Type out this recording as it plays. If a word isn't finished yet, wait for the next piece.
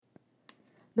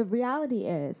The reality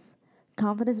is,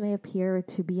 confidence may appear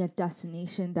to be a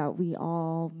destination that we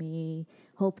all may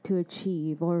hope to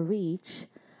achieve or reach,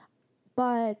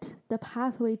 but the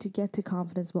pathway to get to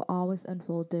confidence will always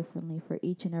unfold differently for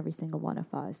each and every single one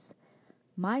of us.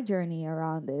 My journey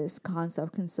around this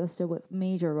concept consisted with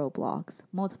major roadblocks,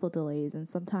 multiple delays, and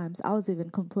sometimes I was even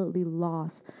completely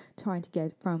lost trying to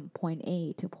get from point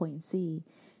A to point C.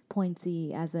 Point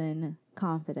C as in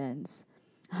confidence.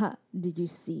 Did you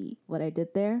see what I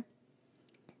did there?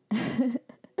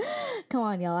 Come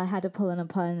on, y'all. I had to pull in a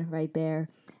pun right there.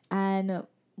 And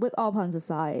with all puns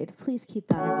aside, please keep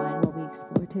that in mind while we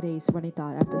explore today's Running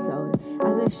Thought episode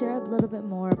as I share a little bit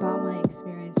more about my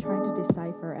experience trying to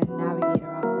decipher and navigate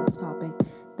around this topic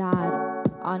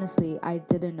that honestly I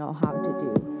didn't know how to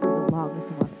do for the longest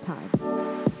amount of time.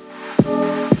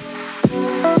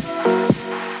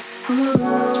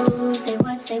 Ooh,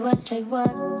 say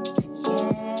what?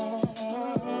 Yeah.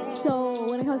 So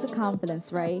when it comes to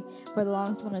confidence, right? For the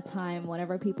longest amount of time,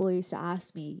 whenever people used to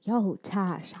ask me, "Yo,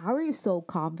 Tash, how are you so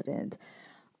confident?"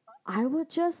 I would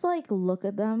just like look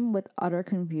at them with utter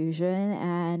confusion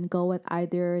and go with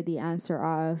either the answer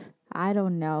of I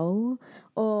don't know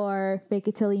or fake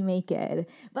it till you make it.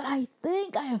 But I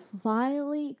think I have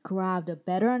finally grabbed a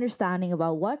better understanding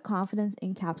about what confidence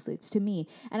encapsulates to me.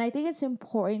 And I think it's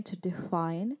important to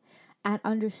define and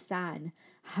understand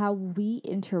how we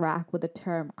interact with the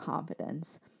term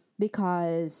confidence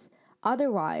because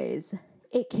otherwise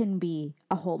it can be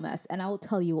a whole mess. And I will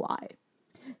tell you why.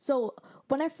 So,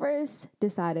 when I first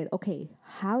decided, okay,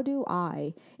 how do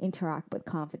I interact with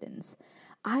confidence?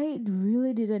 I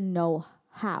really didn't know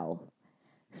how.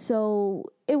 So,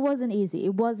 it wasn't easy.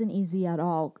 It wasn't easy at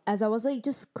all, as I was like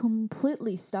just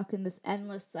completely stuck in this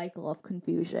endless cycle of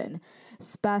confusion,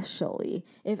 especially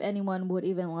if anyone would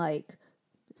even like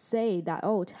say that,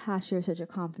 oh, Tash, you're such a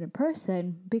confident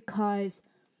person, because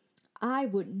I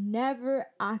would never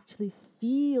actually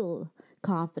feel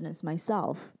confidence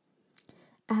myself.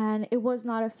 And it was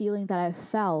not a feeling that I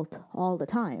felt all the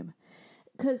time.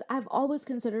 Because I've always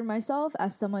considered myself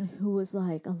as someone who was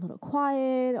like a little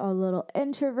quiet or a little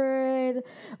introvert.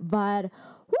 But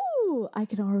I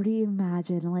can already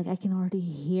imagine, like I can already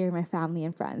hear my family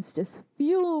and friends just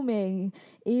fuming,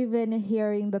 even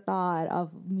hearing the thought of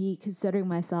me considering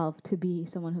myself to be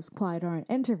someone who's quiet or an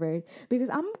introvert, because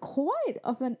I'm quite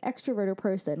of an extroverted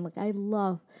person. Like I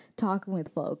love talking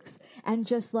with folks and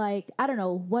just like, I don't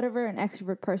know, whatever an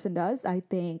extrovert person does, I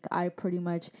think I pretty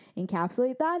much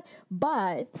encapsulate that.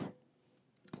 But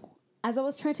as I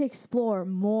was trying to explore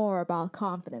more about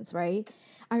confidence, right?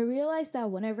 I realized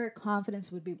that whenever confidence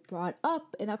would be brought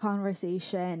up in a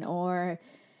conversation or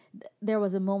there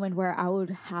was a moment where I would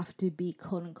have to be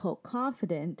quote unquote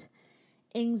confident,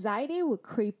 anxiety would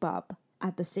creep up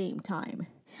at the same time.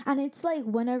 And it's like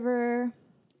whenever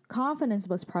confidence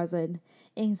was present,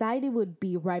 anxiety would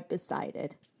be right beside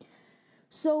it.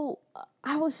 So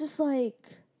I was just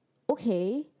like,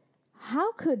 okay,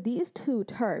 how could these two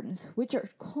terms, which are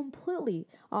completely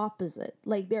opposite,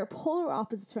 like they're polar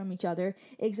opposites from each other,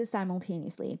 exist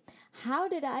simultaneously? How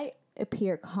did I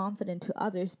appear confident to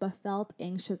others but felt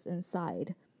anxious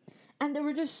inside? And there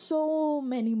were just so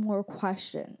many more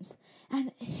questions.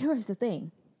 And here's the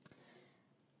thing.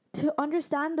 To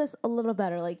understand this a little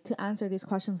better, like to answer these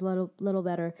questions a little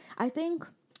better, I think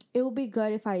it would be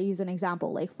good if I use an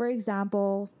example. Like, for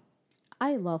example,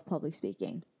 I love public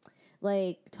speaking.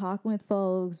 Like talking with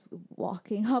folks,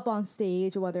 walking up on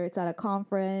stage, whether it's at a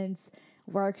conference,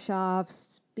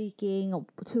 workshops, speaking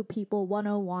to people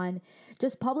 101,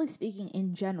 just public speaking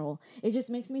in general. It just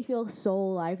makes me feel so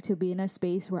alive to be in a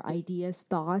space where ideas,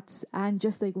 thoughts, and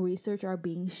just like research are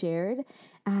being shared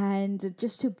and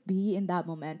just to be in that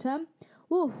momentum.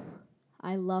 Woof,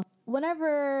 I love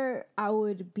whenever I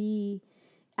would be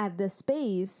at this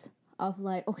space of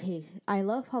like, okay, I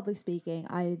love public speaking.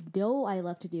 I know I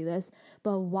love to do this,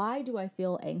 but why do I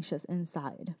feel anxious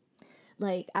inside?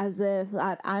 Like as if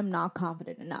that I'm not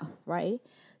confident enough, right?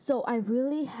 So I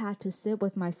really had to sit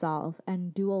with myself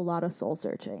and do a lot of soul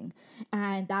searching.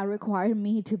 And that required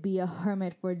me to be a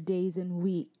hermit for days and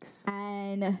weeks.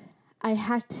 And I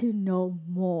had to know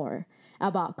more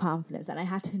about confidence and I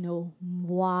had to know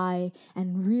why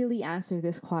and really answer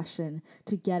this question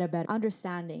to get a better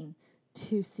understanding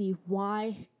to see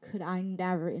why could I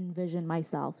never envision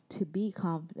myself to be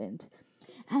confident.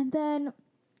 And then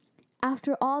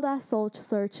after all that soul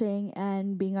searching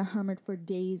and being a hermit for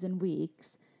days and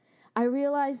weeks, I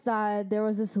realized that there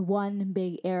was this one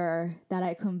big error that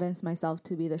I convinced myself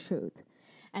to be the truth.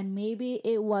 And maybe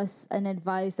it was an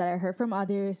advice that I heard from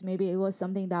others. Maybe it was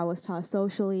something that was taught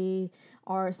socially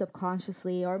or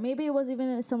subconsciously, or maybe it was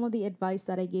even some of the advice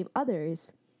that I gave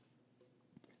others.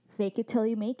 Fake it till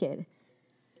you make it.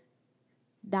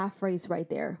 That phrase right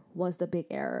there was the big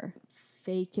error.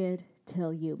 Fake it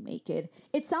till you make it.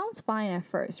 It sounds fine at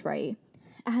first, right?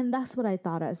 And that's what I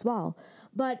thought as well.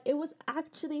 But it was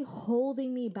actually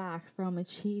holding me back from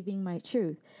achieving my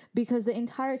truth. Because the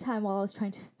entire time while I was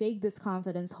trying to fake this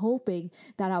confidence, hoping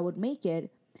that I would make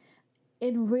it,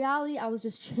 in reality, I was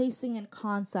just chasing a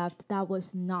concept that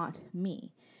was not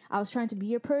me. I was trying to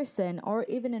be a person or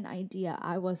even an idea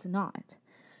I was not.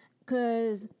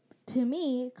 Because to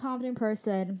me, confident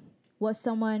person was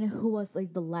someone who was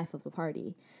like the life of the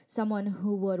party. Someone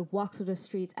who would walk through the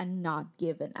streets and not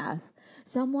give an F.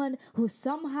 Someone who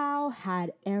somehow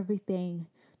had everything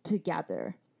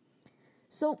together.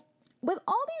 So with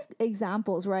all these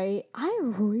examples, right, I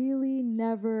really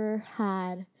never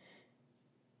had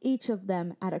each of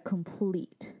them at a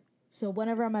complete. So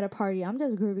whenever I'm at a party, I'm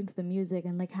just grooving to the music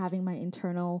and like having my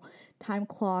internal time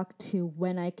clock to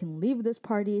when I can leave this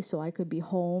party so I could be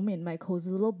home in my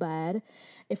cozy little bed.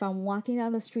 If I'm walking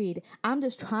down the street, I'm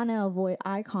just trying to avoid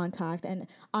eye contact and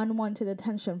unwanted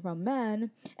attention from men.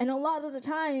 And a lot of the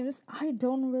times, I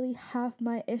don't really have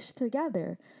my ish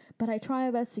together, but I try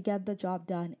my best to get the job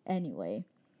done anyway.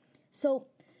 So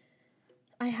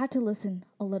I had to listen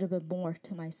a little bit more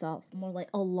to myself, more like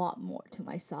a lot more to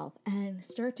myself, and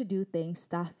start to do things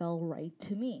that felt right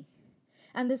to me.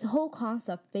 And this whole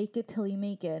concept, fake it till you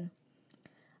make it,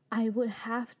 I would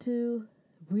have to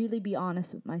really be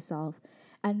honest with myself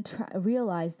and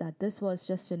realize that this was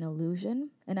just an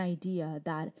illusion, an idea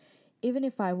that even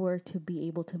if I were to be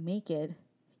able to make it,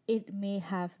 it may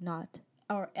have not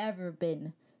or ever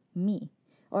been me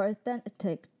or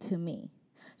authentic to me.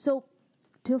 So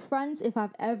to friends, if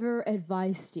I've ever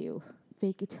advised you,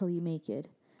 fake it till you make it,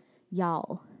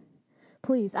 y'all,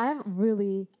 please, I've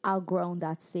really outgrown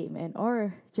that statement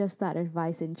or just that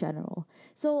advice in general.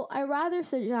 So I rather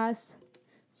suggest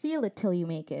feel it till you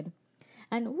make it.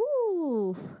 And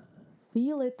woo,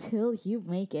 feel it till you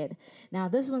make it. Now,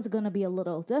 this one's going to be a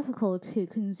little difficult to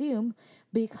consume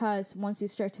because once you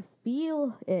start to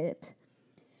feel it,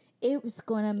 it's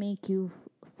going to make you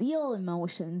feel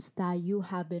emotions that you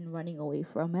have been running away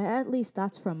from. At least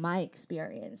that's from my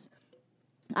experience.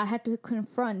 I had to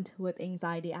confront with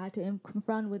anxiety. I had to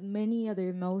confront with many other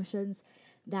emotions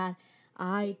that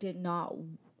I did not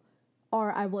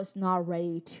or I was not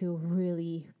ready to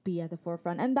really be at the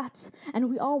forefront. And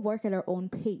we all work at our own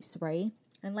pace, right?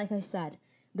 And like I said,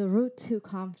 the route to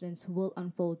confidence will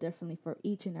unfold differently for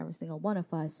each and every single one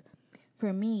of us.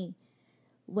 For me,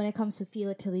 when it comes to feel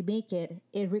it till you make it,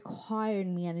 it required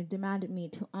me and it demanded me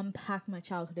to unpack my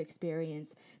childhood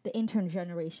experience, the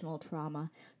intergenerational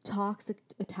trauma, toxic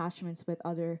attachments with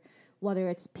whether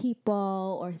it's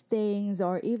people or things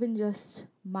or even just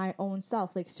my own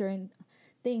self, like certain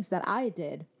things that I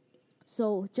did.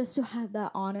 So just to have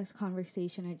that honest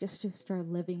conversation, I just to start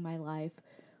living my life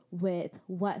with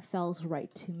what felt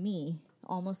right to me,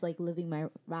 almost like living my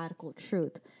radical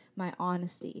truth, my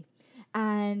honesty.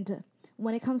 And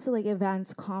when it comes to like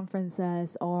events,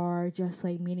 conferences, or just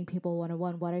like meeting people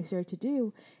one-on-one, what I started to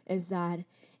do is that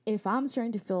if I'm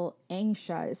starting to feel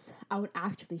anxious, I would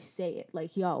actually say it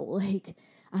like, yo, like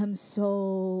I'm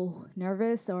so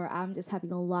nervous or I'm just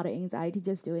having a lot of anxiety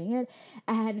just doing it.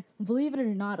 And believe it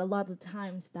or not, a lot of the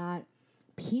times that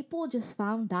people just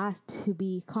found that to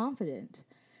be confident.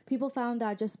 People found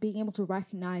that just being able to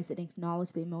recognize and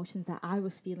acknowledge the emotions that I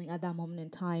was feeling at that moment in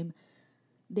time,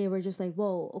 they were just like,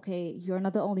 whoa, okay, you're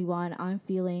not the only one. I'm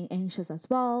feeling anxious as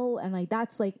well. And like,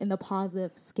 that's like in the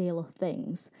positive scale of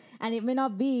things. And it may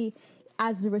not be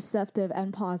as receptive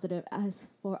and positive as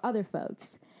for other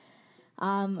folks.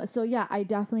 So yeah, I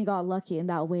definitely got lucky in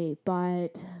that way.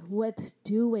 But with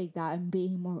doing that and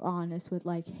being more honest with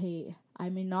like, hey, I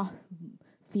may not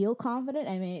feel confident.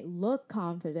 I may look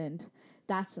confident.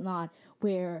 That's not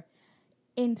where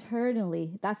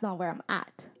internally, that's not where I'm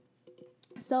at.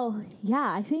 So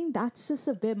yeah, I think that's just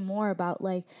a bit more about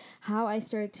like how I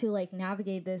started to like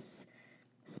navigate this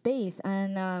space.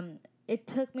 And it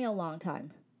took me a long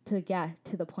time to get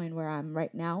to the point where I'm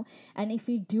right now. And if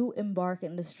you do embark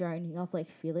in this journey of like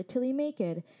feel it till you make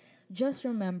it, just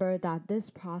remember that this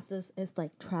process is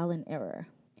like trial and error.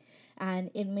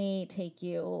 And it may take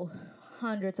you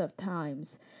hundreds of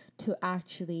times to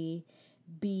actually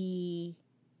be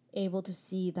able to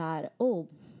see that, oh,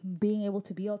 being able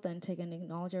to be authentic and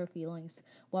acknowledge our feelings,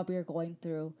 what we're going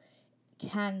through,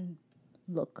 can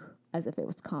look as if it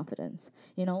was confidence.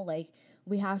 You know, like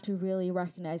we have to really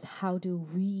recognize how do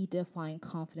we define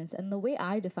confidence. And the way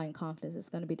I define confidence is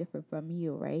going to be different from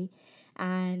you, right?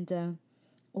 And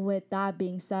with that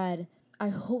being said, I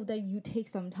hope that you take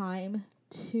some time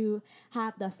to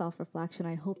have that self-reflection.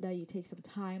 I hope that you take some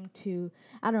time to,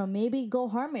 I don't know, maybe go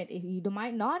hermit. If you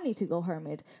might not need to go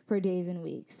hermit for days and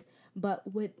weeks, but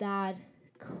with that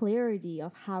clarity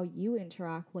of how you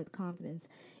interact with confidence,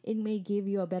 it may give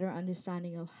you a better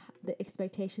understanding of the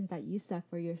expectations that you set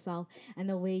for yourself and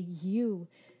the way you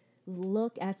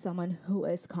look at someone who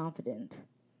is confident.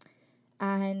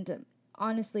 And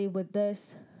honestly, with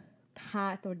this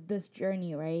path or this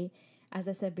journey, right, as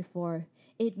I said before,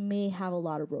 it may have a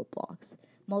lot of roadblocks,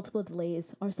 multiple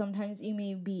delays, or sometimes you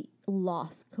may be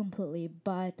lost completely.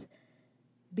 But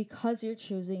because you're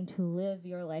choosing to live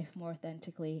your life more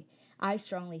authentically, I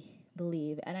strongly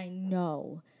believe and I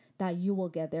know that you will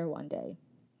get there one day.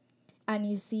 And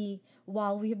you see,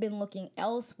 while we've been looking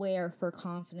elsewhere for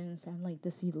confidence and like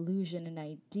this illusion and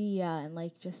idea and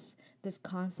like just this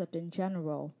concept in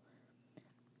general,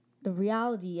 the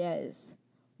reality is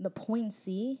the point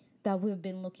C that we've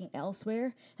been looking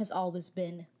elsewhere has always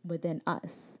been within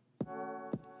us.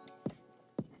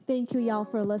 Thank you, y'all,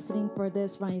 for listening for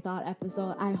this Funny Thought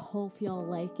episode. I hope y'all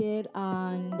like it.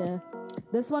 And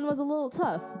this one was a little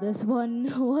tough.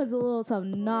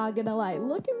 Not gonna lie.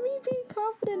 Look at me being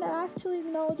confident and actually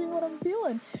acknowledging what I'm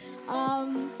feeling.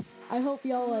 I hope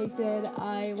y'all liked it.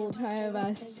 I will try my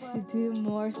best to do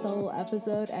more solo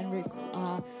episodes and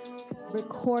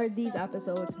record these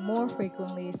episodes more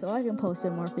frequently so I can post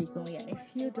it more frequently. And if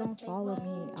you don't follow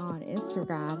me on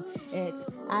Instagram, it's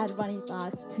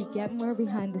 @funnythoughts to get more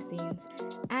behind the scenes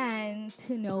and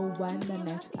to know when the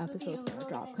next episode's gonna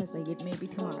drop, because like it may be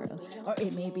tomorrow or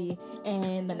it may be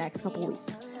in the next couple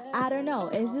weeks. I don't know.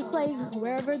 It's just like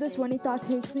wherever this running thought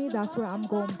takes me, that's where I'm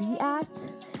going to be at.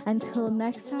 Until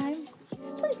next time,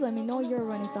 please let me know your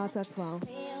running thoughts as well.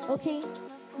 Okay,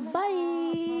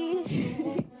 bye.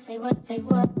 Say what,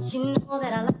 you know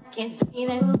that I like it,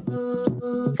 baby.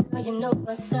 Ooh, girl, you know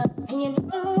what's up, and you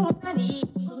know what I need.